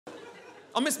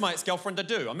I miss my ex-girlfriend, I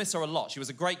do. I miss her a lot. She was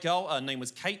a great girl. Her name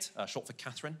was Kate, short for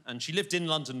Catherine, and she lived in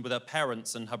London with her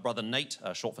parents and her brother Nate,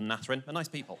 short for Nathryn. They're nice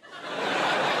people.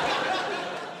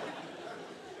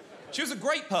 She was a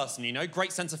great person, you know,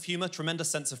 great sense of humour, tremendous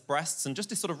sense of breasts, and just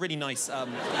this sort of really nice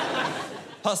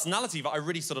personality that I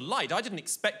really sort of liked. I didn't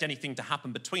expect anything to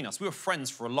happen between us. We were friends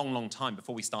for a long, long time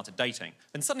before we started dating.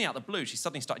 Then suddenly, out of the blue, she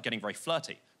suddenly started getting very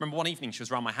flirty. Remember one evening she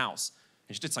was around my house,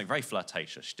 and she did something very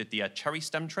flirtatious. She did the cherry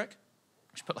stem trick.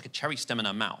 She put like a cherry stem in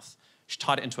her mouth. She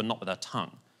tied it into a knot with her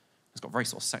tongue. It's got very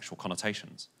sort of sexual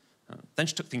connotations. Then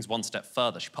she took things one step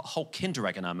further. She put a whole Kinder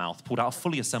Egg in her mouth, pulled out a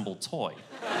fully assembled toy.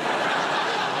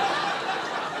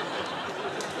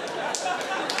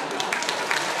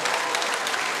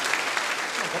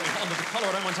 Under the collar,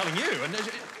 I don't mind telling you.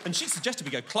 And she suggested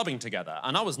we go clubbing together.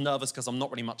 And I was nervous because I'm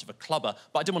not really much of a clubber,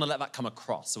 but I didn't want to let that come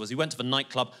across. So as we went to the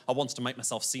nightclub, I wanted to make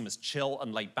myself seem as chill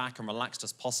and laid back and relaxed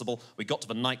as possible. We got to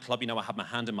the nightclub, you know, I had my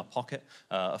hand in my pocket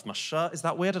of my shirt. Is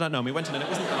that weird? I don't know. And we went in and it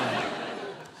wasn't...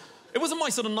 It wasn't my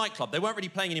sort of nightclub. They weren't really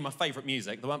playing any of my favourite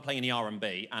music. They weren't playing any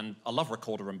R&B, and I love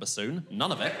recorder and bassoon.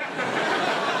 None of it.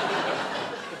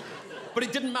 But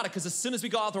it didn't matter, because as soon as we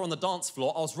got out there on the dance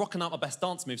floor, I was rocking out my best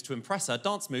dance moves to impress her.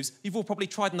 Dance moves you've all probably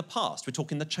tried in the past. We're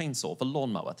talking the chainsaw, the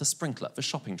lawnmower, the sprinkler, the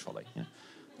shopping trolley. Yeah.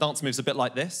 Dance moves a bit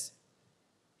like this.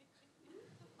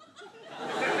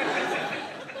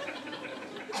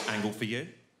 Angle for you.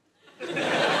 You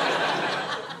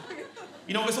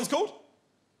know what this one's called?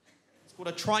 It's called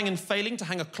a trying and failing to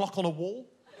hang a clock on a wall.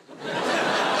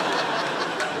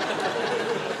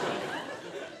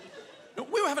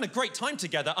 We were having a great time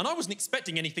together, and I wasn't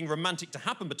expecting anything romantic to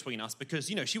happen between us because,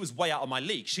 you know, she was way out of my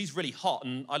league. She's really hot,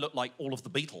 and I look like all of the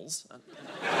Beatles.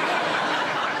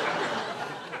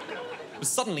 But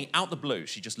suddenly, out the blue,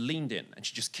 she just leaned in, and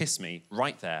she just kissed me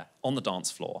right there on the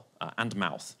dance floor, and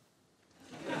mouth.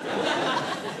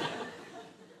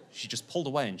 She just pulled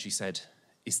away, and she said,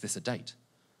 "Is this a date?"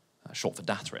 Short for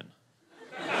Dathryn.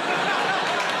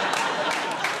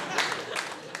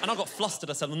 And I got flustered.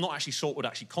 I said, I'm not actually sure what would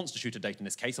actually constitute a date in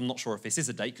this case. I'm not sure if this is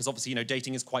a date, because obviously, you know,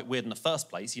 dating is quite weird in the first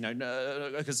place, you know,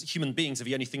 because human beings are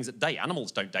the only things that date.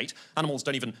 Animals don't date. Animals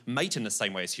don't even mate in the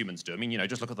same way as humans do. I mean, you know,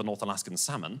 just look at the North Alaskan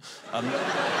salmon.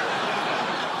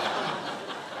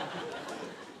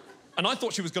 And I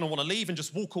thought she was going to want to leave and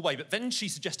just walk away, but then she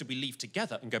suggested we leave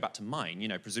together and go back to mine, you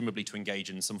know, presumably to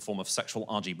engage in some form of sexual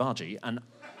argy-bargy, and...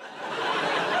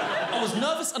 I was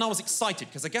nervous and I was excited,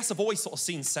 because I guess I've always sort of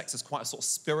seen sex as quite a sort of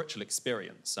spiritual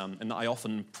experience, and that I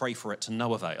often pray for it to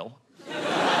no avail.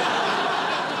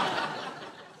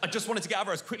 I just wanted to get out of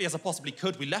her as quickly as I possibly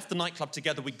could. We left the nightclub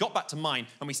together, we got back to mine,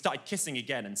 and we started kissing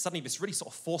again, and suddenly this really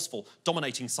sort of forceful,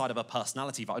 dominating side of her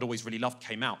personality that I'd always really loved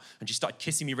came out, and she started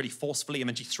kissing me really forcefully, and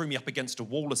then she threw me up against a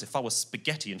wall as if I was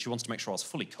spaghetti, and she wanted to make sure I was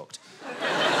fully cooked.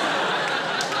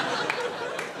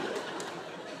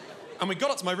 And we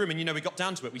got up to my room and, you know, we got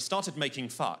down to it. We started making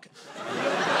fuck.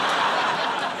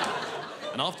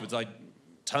 And afterwards, I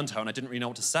turned to her and I didn't really know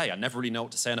what to say. I never really know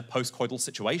what to say in a post-coital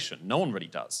situation. No one really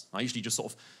does. I usually just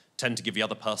sort of tend to give the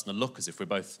other person a look as if we're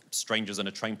both strangers in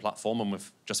a train platform and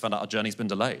we've just found out our journey's been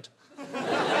delayed.